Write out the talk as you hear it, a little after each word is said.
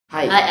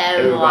Hi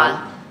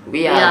everyone,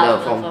 we are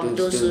the Form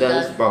 2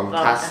 students from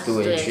Class 2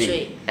 and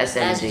 3,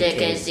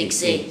 SMJK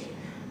 16.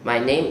 My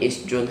name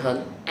is Jun Herng.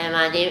 And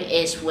my name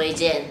is Wei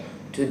Jian.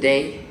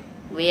 Today,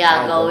 we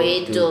are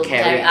going to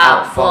carry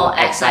out 4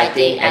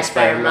 exciting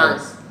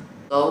experiments.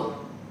 So,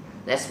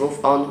 let's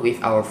move on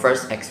with our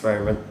first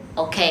experiment.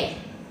 Okay.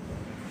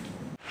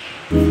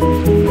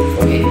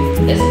 Okay,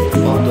 let's move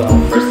on to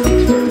our first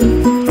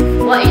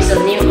experiment. What is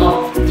the name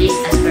of this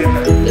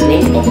experiment? The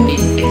name of this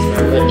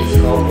experiment is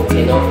called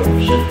volcano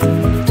eruption.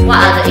 What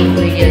are the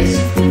ingredients?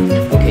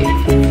 Okay,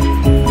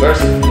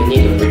 first we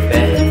need to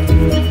prepare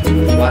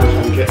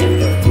 100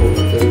 ml cold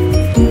water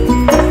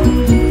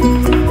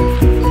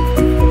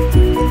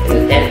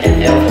and 10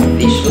 ml of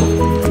dish soap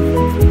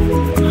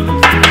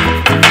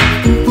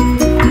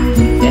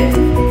and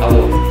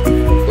our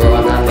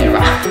berwarna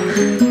merah.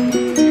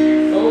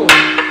 Oh.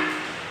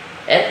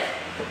 And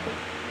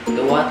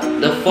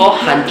the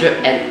 400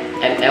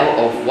 ml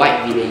of white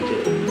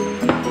vinegar,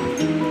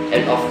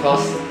 and of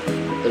course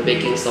the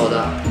baking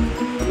soda,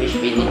 which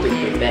we need to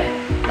prepare.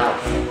 Now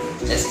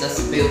let's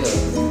just fill the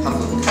cup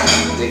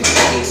with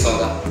baking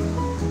soda.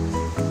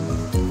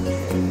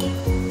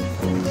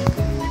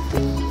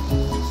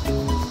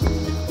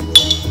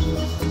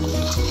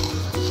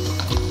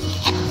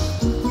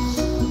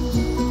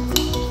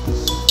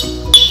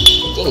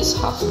 I think it's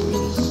half really.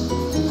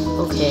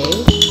 Okay.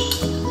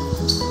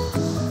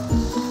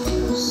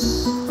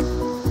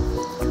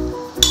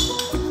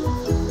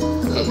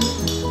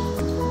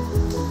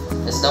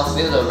 Let's now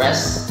fill the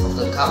rest of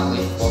the cup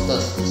with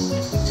water.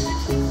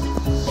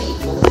 Hey,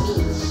 follow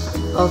me.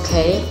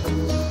 Okay.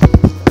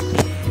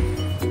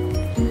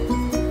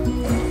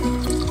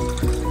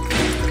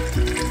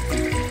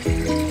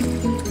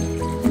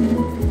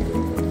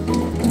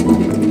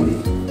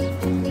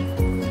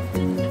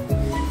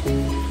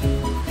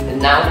 And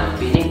now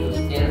we need to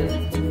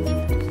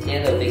stir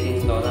the baking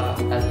soda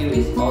until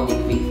it's all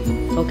liquid.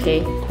 Okay.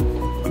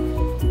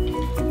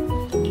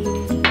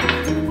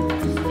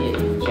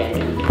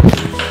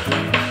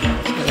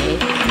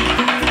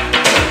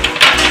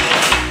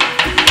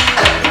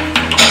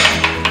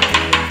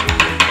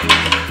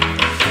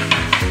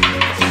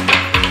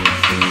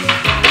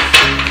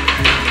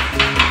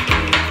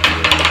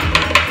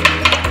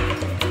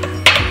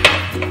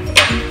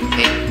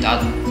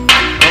 Done.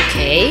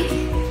 Okay.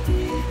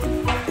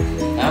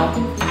 Now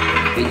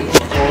we need to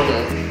pour the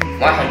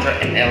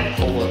 100 ml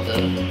cold water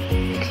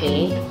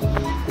Okay.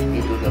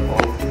 into the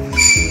bowl.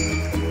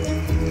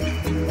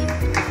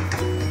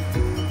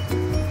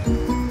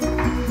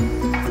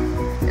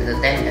 And the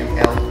 10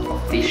 ml of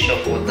this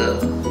soap water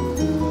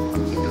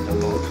into the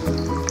bowl.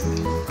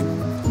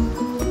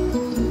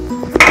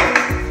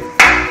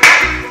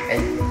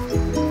 And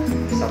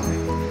some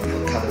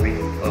food coloring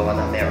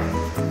berwarna merah.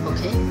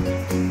 Okay.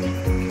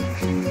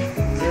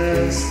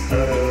 Just 2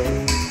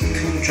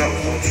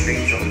 drops or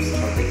 3 drops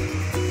only.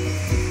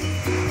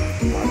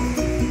 1,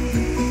 2,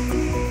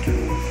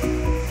 3.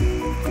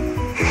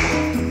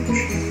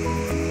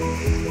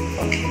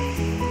 Okay.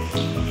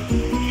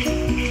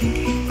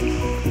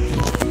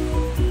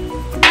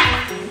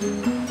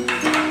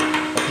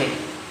 Okay,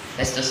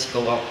 let's just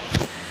go out.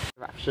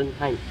 Eruption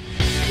time.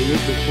 We need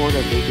to pour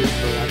the baking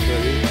soda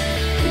slowly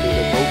into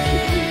the bowl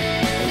quickly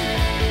and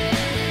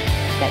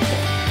that's it.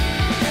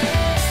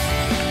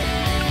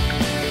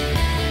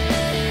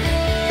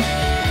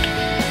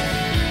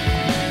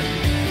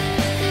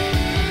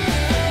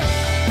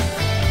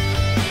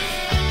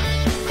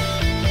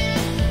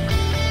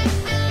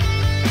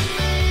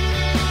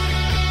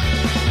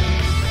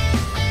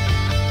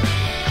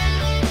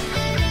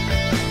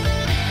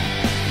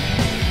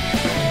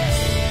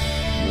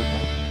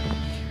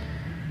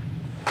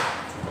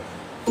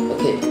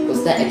 Okay,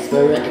 was that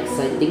experiment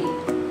exciting?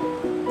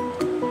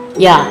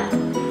 Yeah.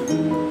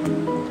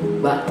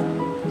 But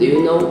do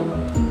you know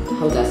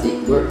how does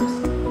it work?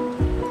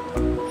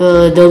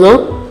 Don't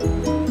know.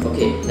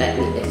 Okay, let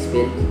me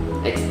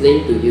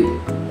explain to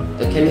you.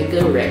 A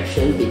chemical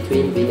reaction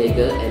between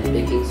vinegar and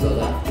baking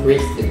soda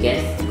creates a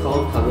gas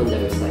called carbon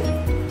dioxide.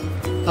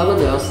 Carbon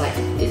dioxide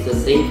is the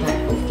same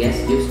type of gas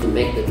used to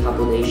make the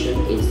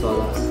carbonation in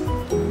sodas.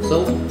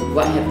 So,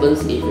 what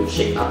happens if you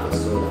shake up a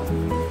soda?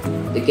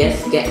 The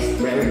gas gets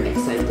very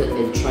excited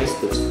and tries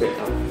to spread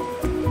out.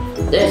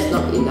 There is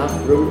not enough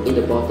room in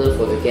the bottle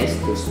for the gas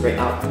to spread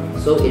out,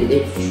 so it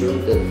leaks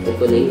through the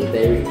opening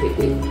very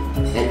quickly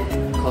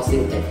and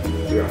causing an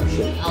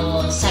eruption.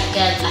 Our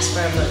second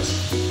experiment.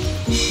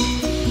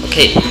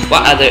 Okay,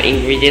 what are the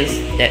ingredients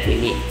that we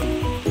need?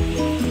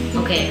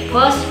 Okay,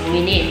 first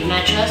we need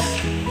matches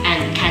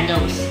and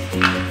candles.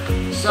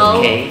 So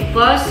Okay.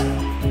 first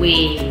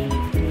we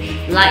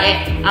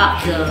light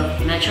up the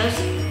matches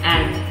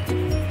and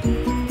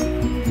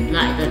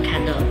light the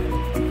candle.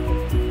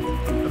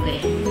 Okay.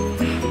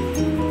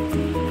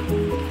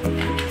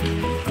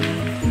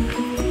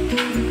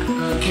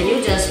 Can you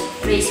just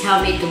please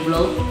help me to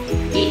blow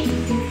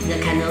the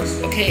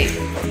candles? Okay.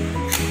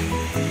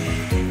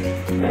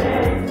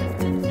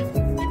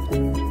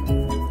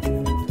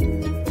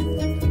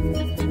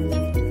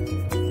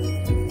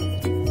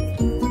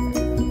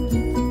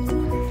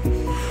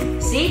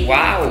 See?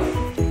 Wow,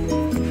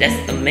 that's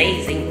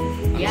amazing.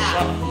 I'm Yeah.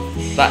 shocked.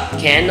 But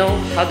can I know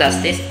how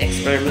does this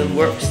experiment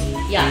works?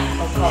 Yeah,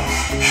 of course.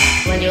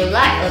 When you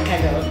light a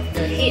candle,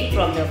 the heat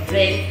from the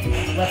flame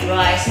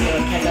vaporizes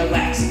the candle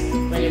wax.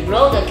 When you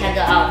blow the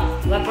candle out,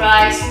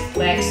 vaporized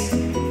wax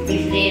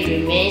briefly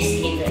remains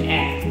in the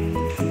air.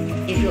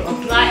 If you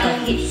apply a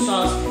heat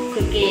source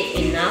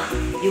quickly enough,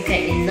 you can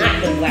ignite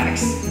the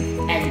wax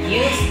and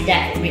use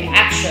that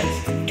reaction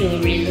to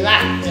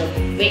relight the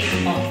wick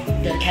of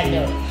the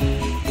candle.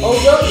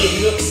 Although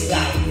it looks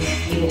like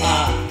you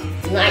are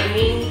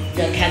lighting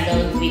the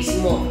candle with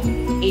smoke,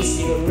 it's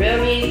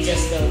really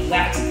just the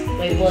wax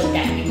vapor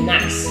that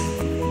ignites.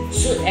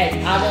 Soot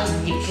and other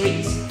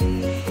debris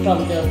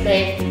from the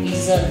flame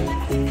isn't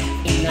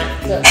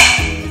ignited.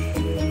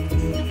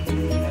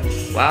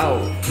 Wow,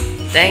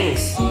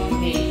 thanks.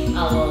 On with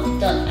our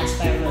third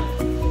experiment.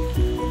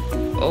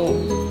 Oh,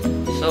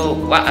 so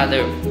what are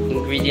the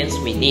ingredients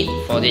we need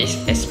for this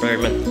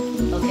experiment?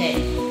 Okay,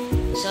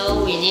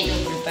 so we need to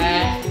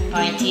prepare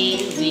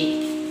polythene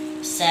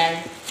with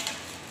sand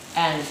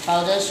and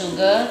powdered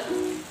sugar,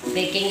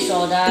 baking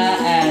soda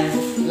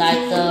and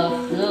lighter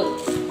fluid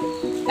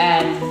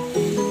and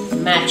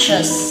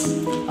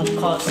matches, of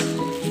course.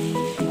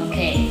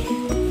 Okay,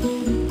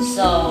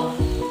 so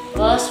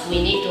first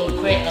we need to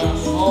create a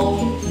hole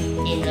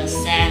in the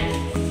sand.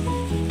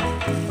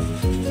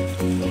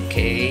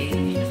 Okay.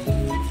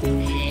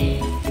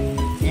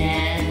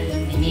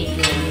 Then we need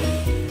to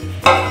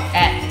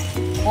add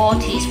 4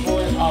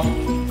 teaspoons of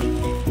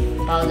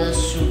powdered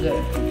sugar.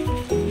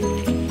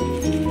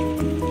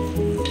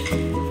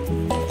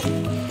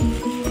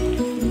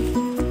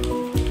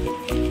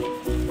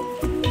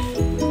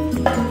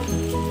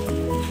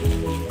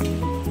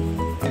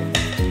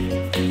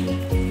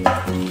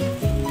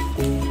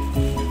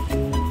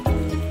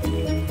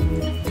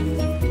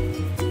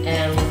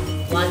 And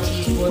 1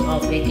 teaspoon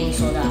of baking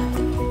soda.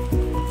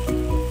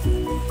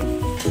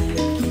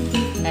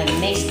 And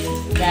mix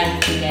them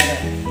together.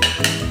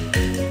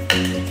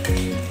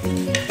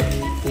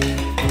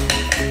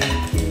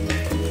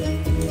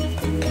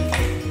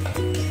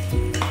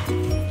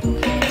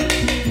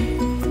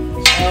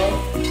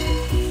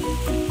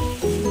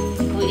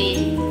 Put it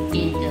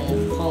in the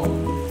hole.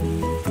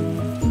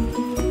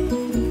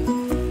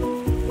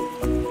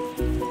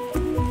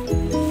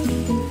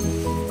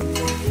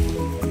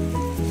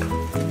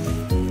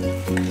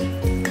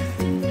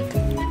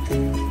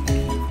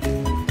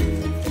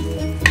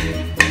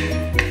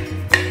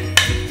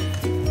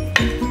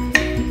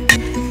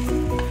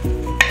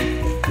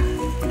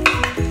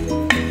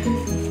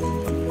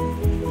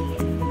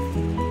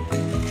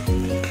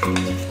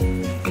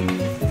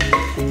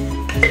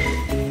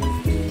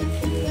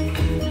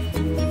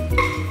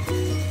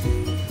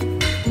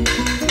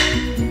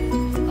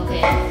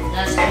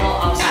 Let's go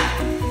outside.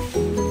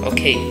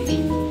 Okay.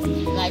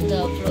 Light the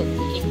fluid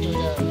into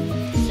the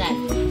sand.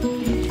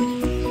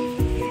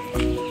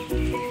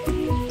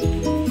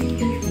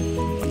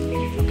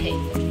 Okay.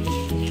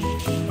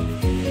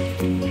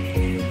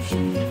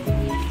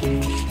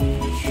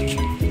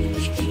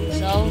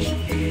 So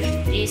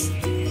this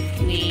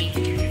we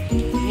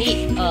need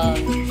a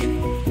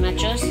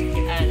mattress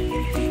and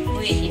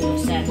put it into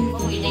sand.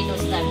 So we need to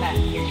stand back.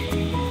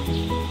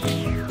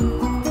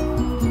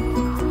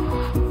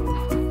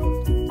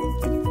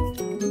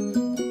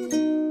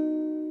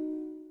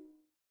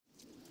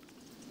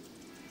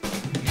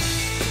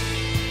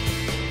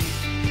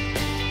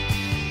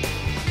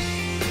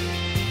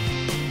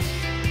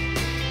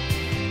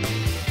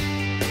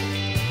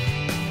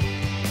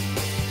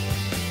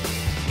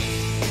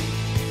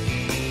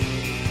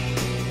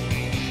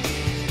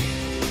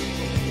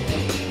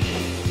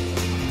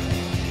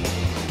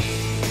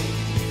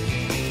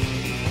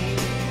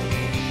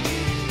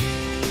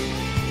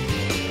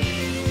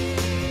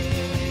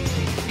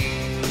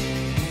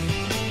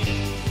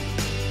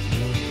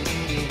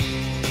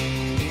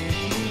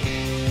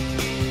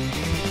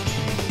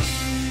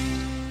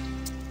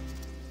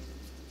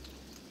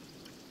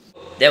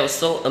 That was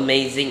so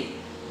amazing.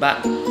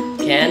 But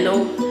can I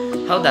know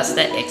how does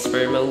that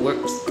experiment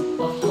works?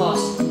 Of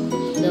course,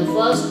 the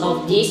first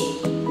of these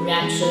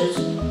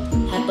reactions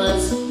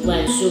happens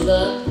when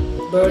sugar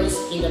burns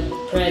in the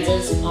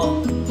presence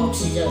of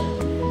oxygen.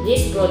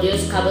 This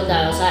produces carbon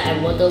dioxide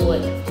and water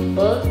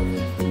vapor,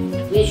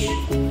 which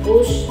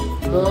push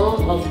more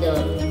of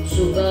the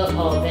sugar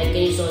or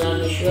baking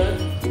soda mixture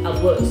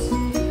upwards.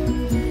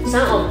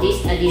 Some of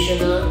this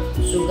additional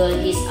sugar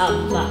heats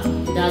up but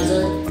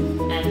doesn't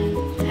have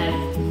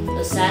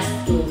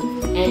access to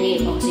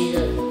any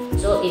oxygen,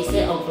 so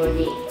instead of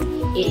burning,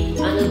 it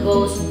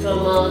undergoes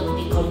thermal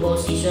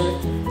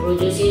decomposition,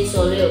 producing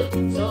solute.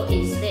 So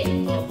instead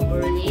of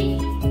burning,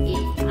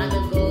 it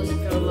undergoes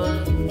thermal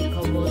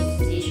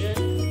decomposition,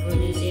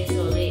 producing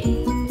solid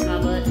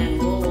carbon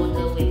and more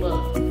water vapor.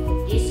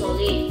 This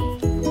solid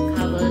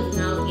carbon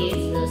now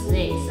gives the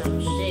snake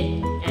some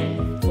shape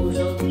and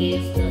also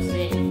gives the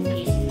snake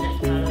its black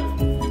color.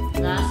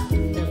 Thus,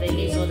 the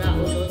baking soda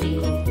also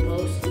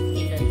decomposes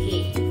in the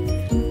heat,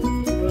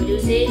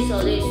 producing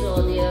solid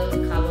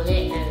sodium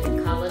carbonate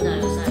and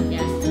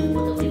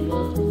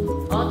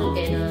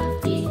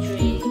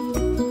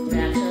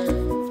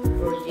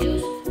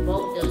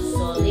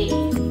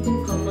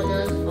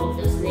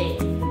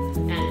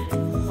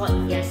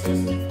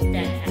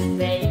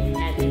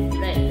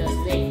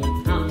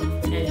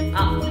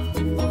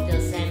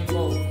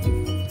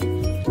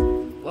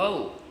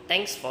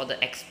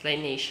the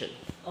explanation.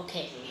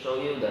 Okay. To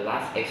show you the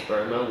last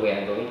experiment we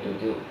are going to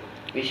do,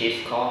 which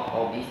is called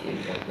orbis in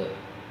water.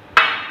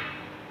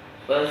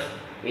 First,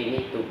 we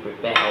need to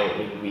prepare our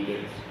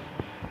ingredients.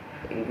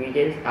 The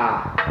ingredients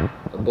are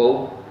a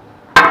bowl,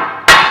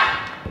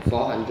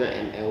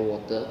 400 ml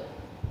water,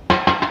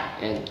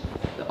 and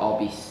the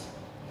orbis.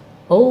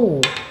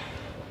 Oh.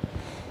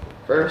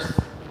 First,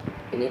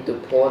 we need to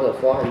pour the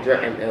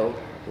 400 ml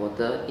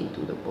water into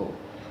the bowl.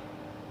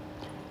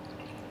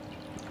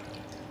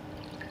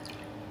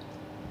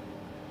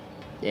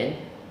 Then,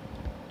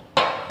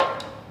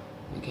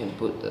 you can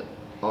put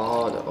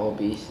all the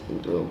orbis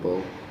into a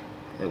bowl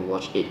and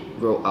watch it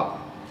grow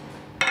up.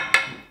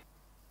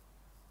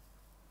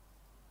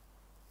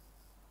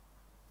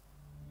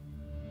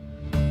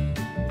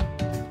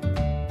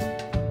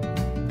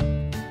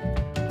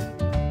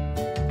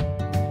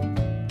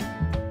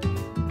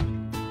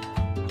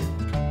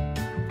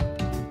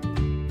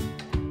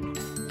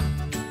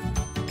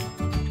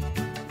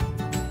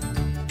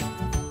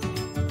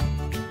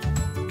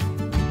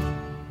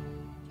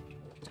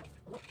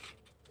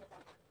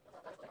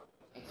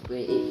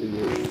 Explain it to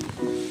you.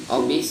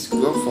 Orbis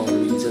grow for a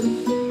reason.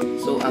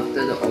 So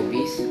after the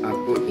orbis are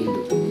put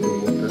into the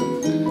water,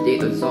 they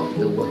absorb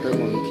the water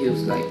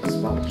molecules like a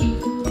sponge.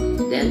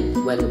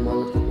 Then when the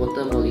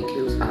water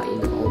molecules are in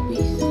the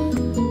orbis,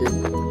 the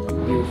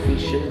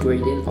diffusion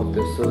gradient of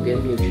the sodium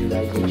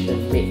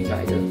neutralization made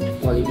by the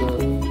polymer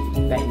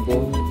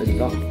backbone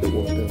absorb the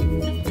water.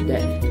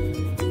 Then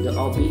the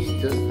orbis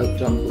just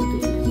absorb into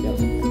itself.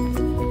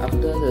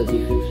 After the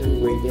diffusion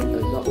gradient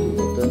absorbs the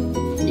water,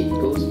 it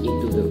goes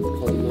into the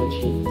polymer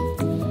chain.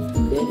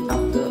 Then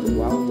after a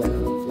while, when a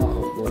lot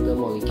of water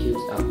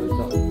molecules are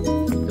absorbed,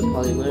 the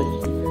polymer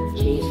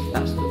chain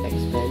starts to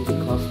expand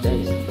because there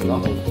is a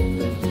lot of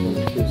water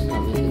molecules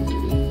coming into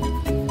it.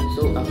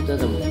 So after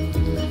the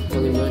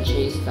polymer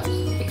chain starts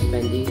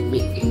expanding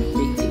big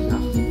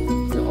enough,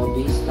 the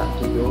orbis start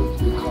to grow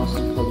because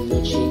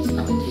polymer chains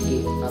are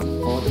taking up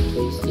all the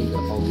place in the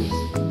orbis.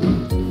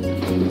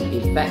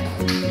 In fact,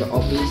 the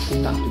orbis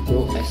start to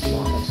grow as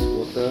more as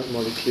water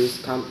molecules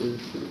come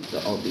into the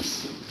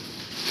orbis.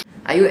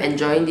 Are you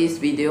enjoying this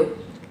video?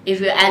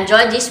 If you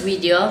enjoyed this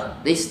video,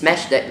 Please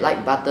smash that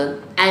like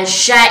button and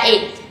share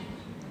it.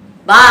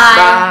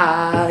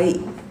 Bye.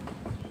 Bye.